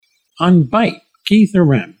On Byte, Keith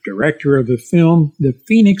Arem, director of the film The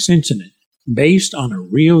Phoenix Incident, based on a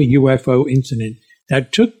real UFO incident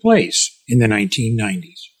that took place in the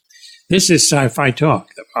 1990s. This is Sci-Fi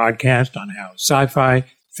Talk, the podcast on how sci-fi,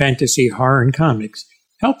 fantasy, horror, and comics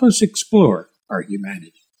help us explore our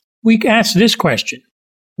humanity. We ask this question: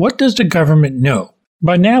 what does the government know?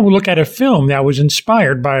 But now we'll look at a film that was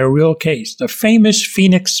inspired by a real case, the famous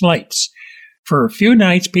Phoenix Lights. For a few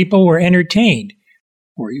nights, people were entertained,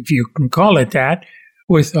 or if you can call it that,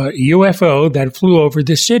 with a UFO that flew over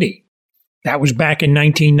the city. That was back in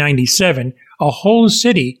 1997. A whole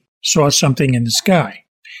city saw something in the sky.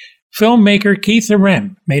 Filmmaker Keith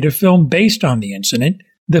Arem made a film based on the incident,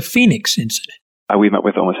 The Phoenix Incident. We met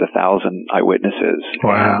with almost 1,000 eyewitnesses.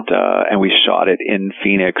 Wow. And we shot it in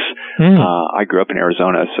Phoenix. I grew up in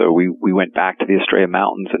Arizona, so we went back to the Estrella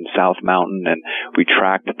Mountains and South Mountain, and we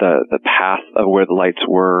tracked the path of where the lights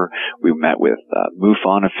were. We met with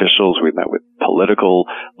MUFON officials. We met with political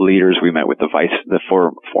leaders. We met with the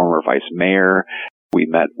former vice mayor. We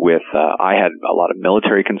met with, I had a lot of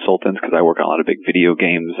military consultants because I work on a lot of big video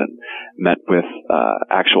games, and met with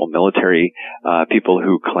actual military people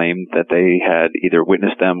who claimed that they had either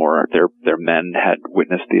witnessed them or their men had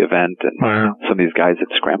witnessed the event. And some of these guys had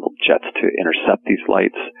scrambled jets to intercept these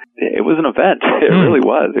lights. It was an event. It really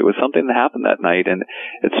was. It was something that happened that night, and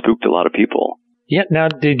it spooked a lot of people. Yeah. Now,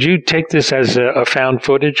 did you take this as a found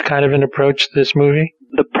footage kind of an approach to this movie?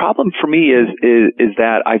 The problem for me is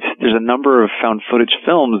that there's a number of found footage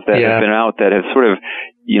films that have been out that have sort of,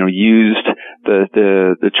 used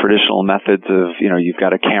the traditional methods of, you've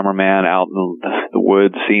got a cameraman out in the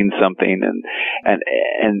woods seeing something,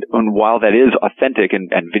 and while that is authentic,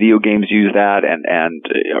 and video games use that, and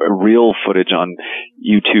real footage on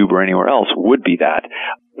YouTube or anywhere else would be that.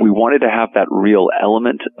 We wanted to have that real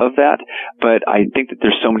element of that, but I think that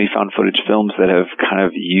there's so many found footage films that have kind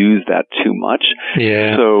of used that too much.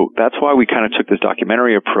 Yeah. So that's why we kind of took this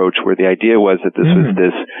documentary approach, where the idea was that this was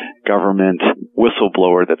this government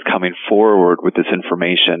whistleblower that's coming forward with this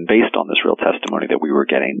information based on this real testimony that we were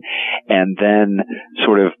getting, and then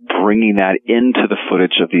sort of bringing that into the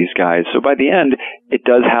footage of these guys. So by the end, it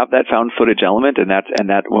does have that found footage element, and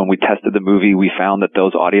that when we tested the movie, we found that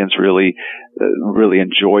those audience really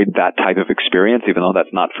enjoyed that type of experience, even though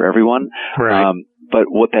that's not for everyone. Right. But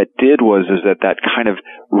what that did was that kind of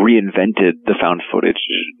reinvented the found footage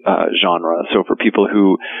genre. So for people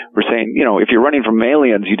who were saying, if you're running from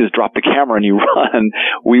aliens, you just drop the camera and you run.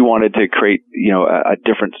 We wanted to create, a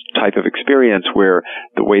different type of experience where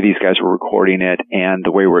the way these guys were recording it and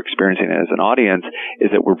the way we're experiencing it as an audience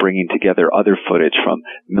is that we're bringing together other footage from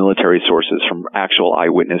military sources, from actual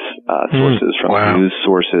eyewitness sources, from news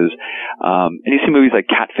sources. And you see movies like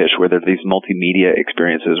Catfish, where there's these multimedia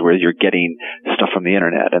experiences where you're getting stuff from the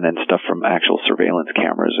internet, and then stuff from actual surveillance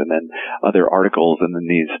cameras, and then other articles, and then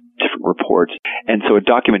these different reports. And so a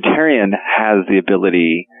documentarian has the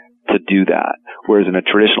ability to do that, whereas in a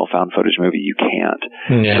traditional found footage movie, you can't.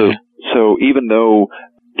 Yeah. So even though,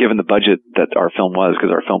 given the budget that our film was,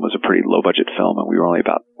 because our film was a pretty low budget film, and we were only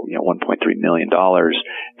about $1.3 million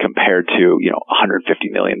compared to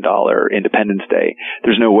 $150 million Independence Day,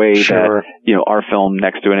 there's no way that our film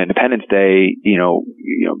next to an Independence Day,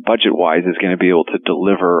 budget wise, is going to be able to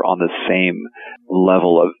deliver on the same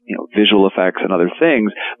level of visual effects and other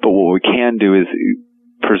things. But what we can do is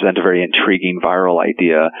present a very intriguing viral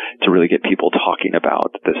idea to really get people talking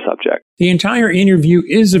about this subject. The entire interview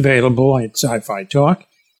is available at Sci-Fi Talk.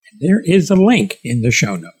 There is a link in the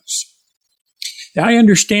show notes. I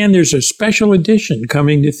understand there's a special edition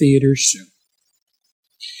coming to theaters soon.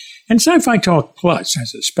 And Sci-Fi Talk Plus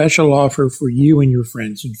has a special offer for you and your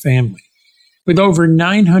friends and family. With over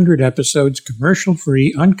 900 episodes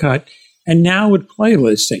commercial-free, uncut, and now with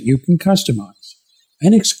playlists that you can customize,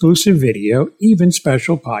 an exclusive video, even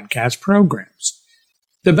special podcast programs.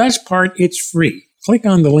 The best part, it's free. Click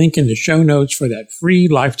on the link in the show notes for that free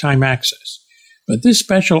lifetime access. But this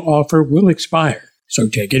special offer will expire, so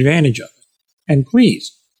take advantage of it. And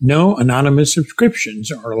please, no anonymous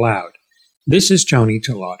subscriptions are allowed. This is Tony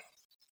Tolato.